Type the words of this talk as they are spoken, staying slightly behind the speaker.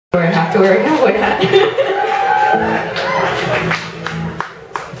Or have to wear a cowboy hat.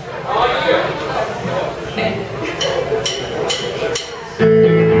 Okay.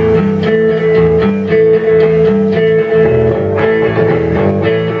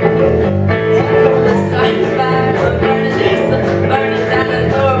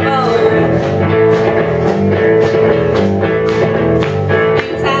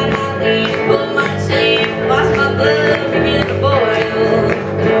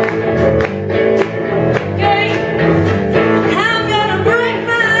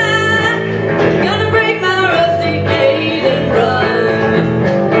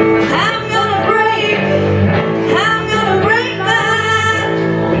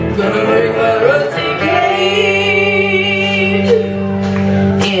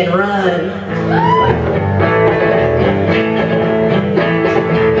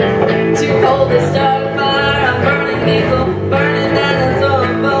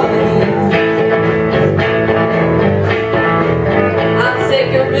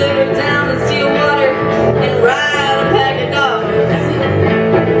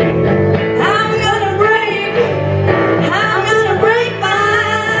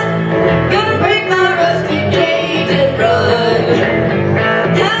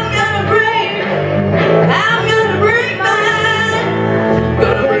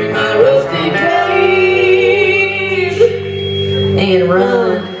 And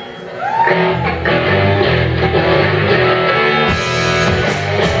run.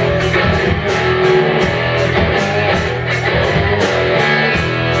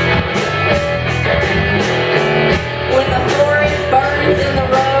 When the forest burns in the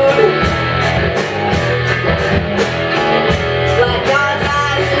road, like God's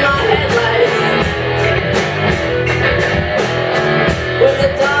eyes in my headlights. When the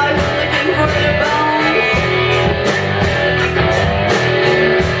dogs are looking for their bones,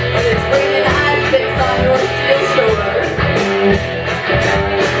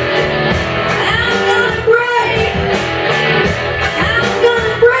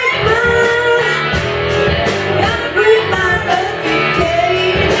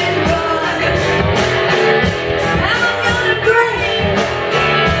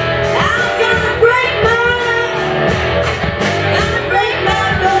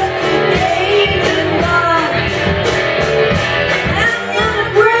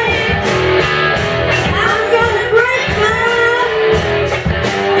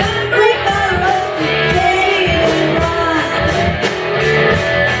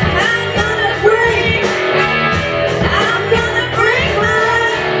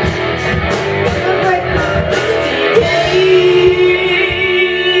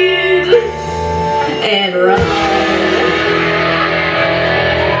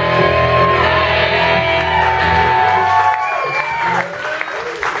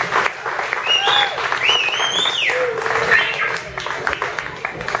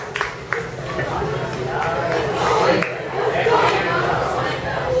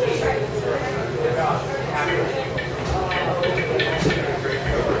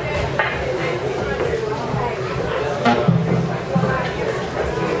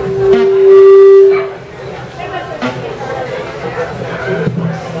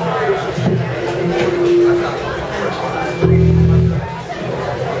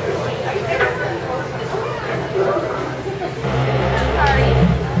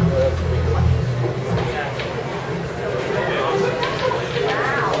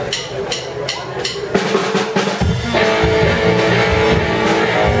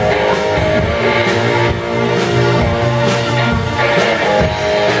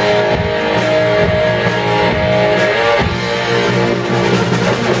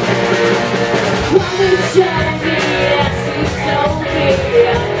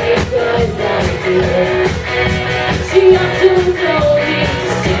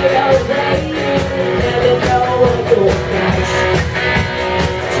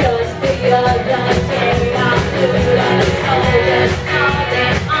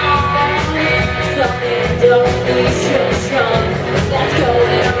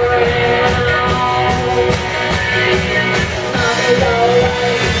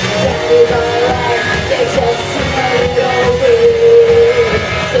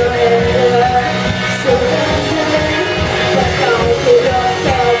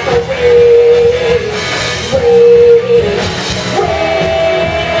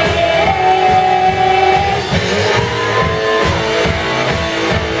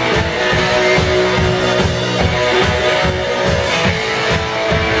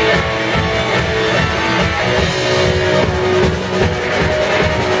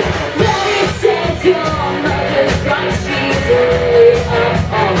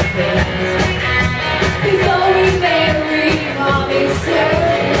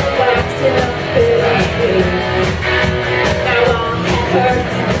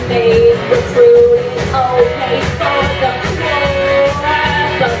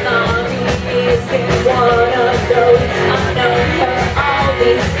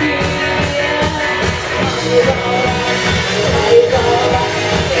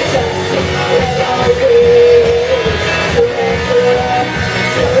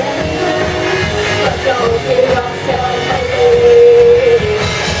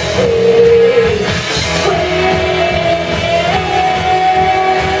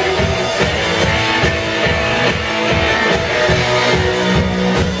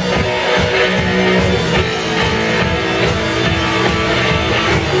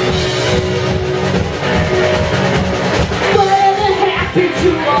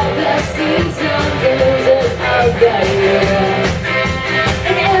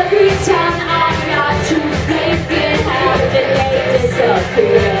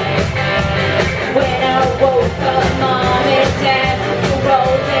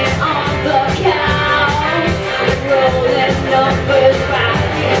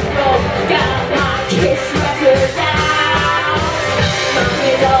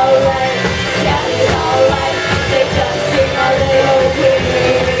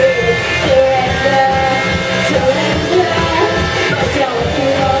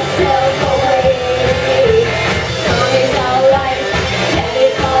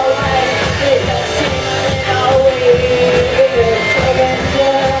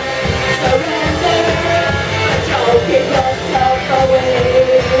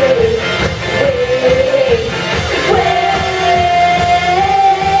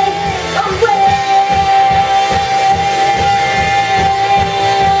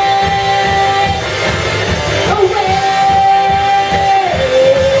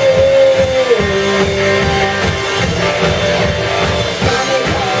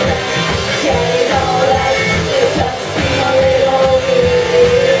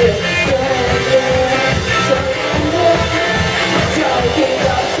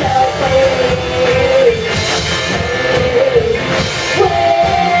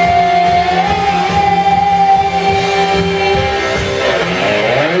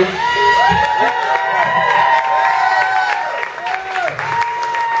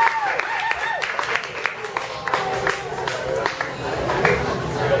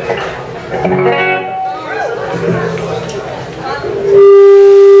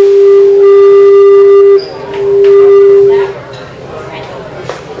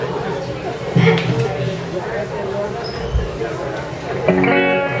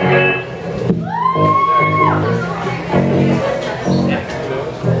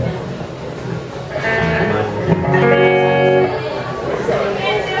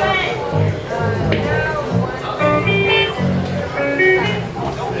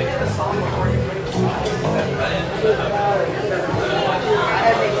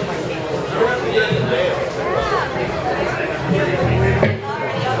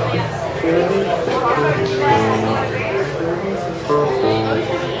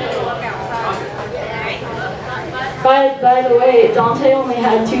 By the way, Dante only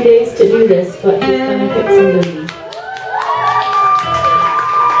had 2 days to do this, but he's going to pick some goodies.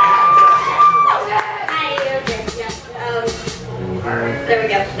 There we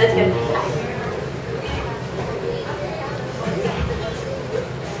go. That's good.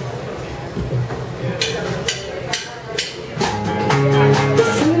 The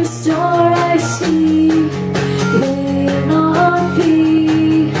first star I see may not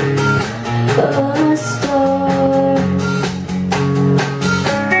be a star.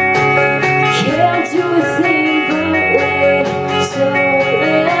 Can't do a thing but wait, so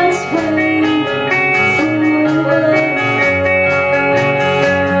let's wait for one.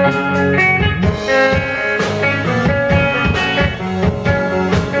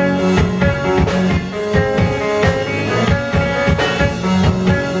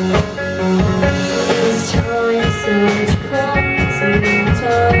 Such clumsy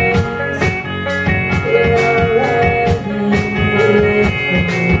times, we're living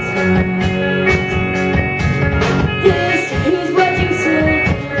different times. This is what you said,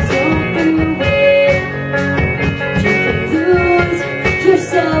 so do it. You can lose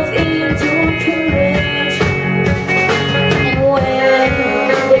yourself in your courage. And when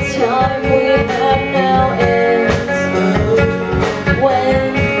the time we have now ends, when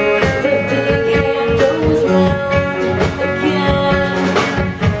the big hand goes round again,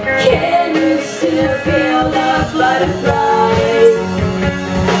 can you still feel the butterflies?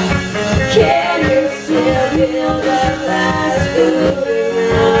 Can you still feel the last good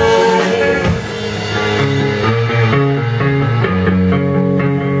night?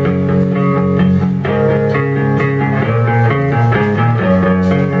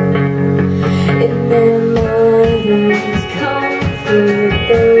 And then mothers comfort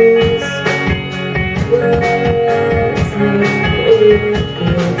those realizing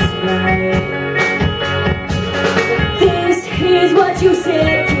it's right. This is what you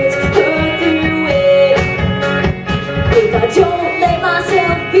said, kids, hurt through it. If I don't let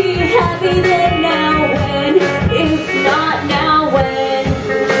myself be happy, then now when? If not now when?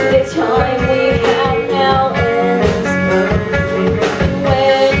 The time we have now ends.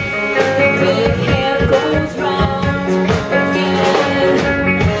 When the big hand goes round again,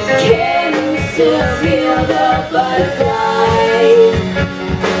 can you still feel the butterflies?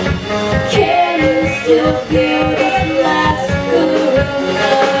 Can you still feel this last good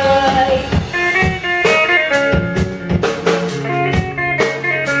night?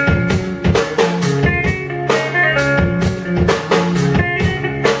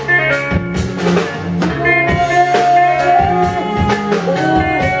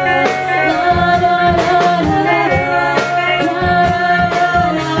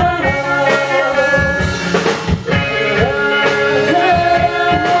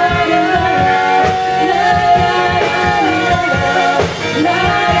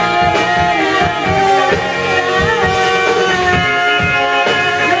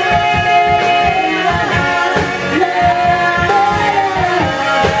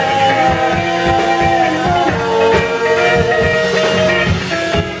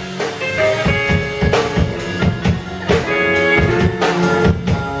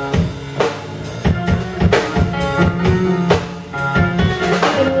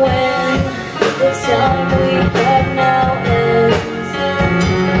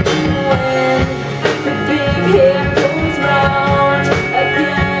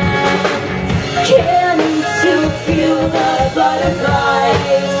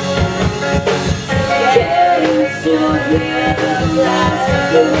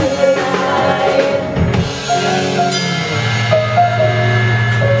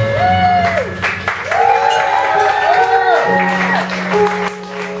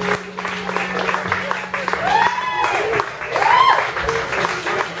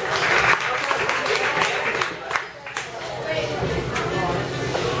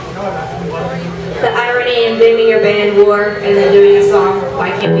 The irony in blaming your band war and then doing a song, Why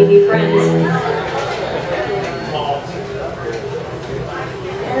Can't We Be Friends?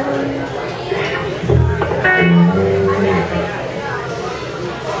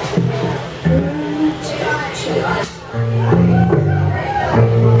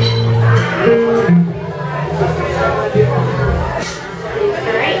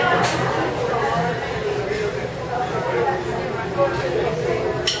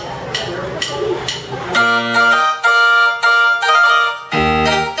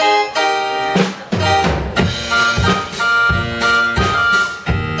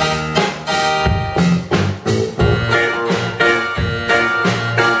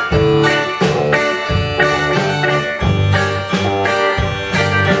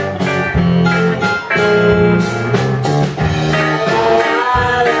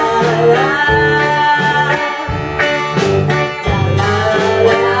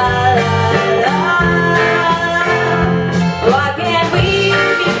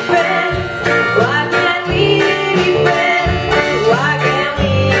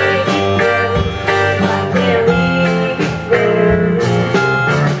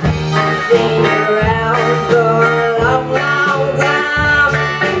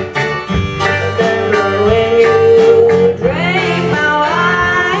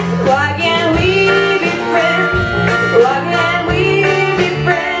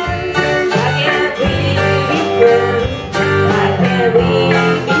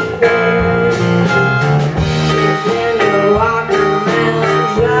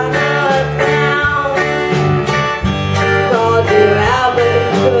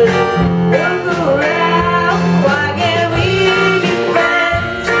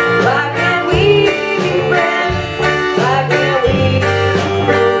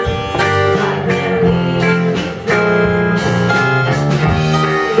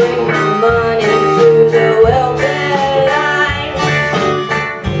 bring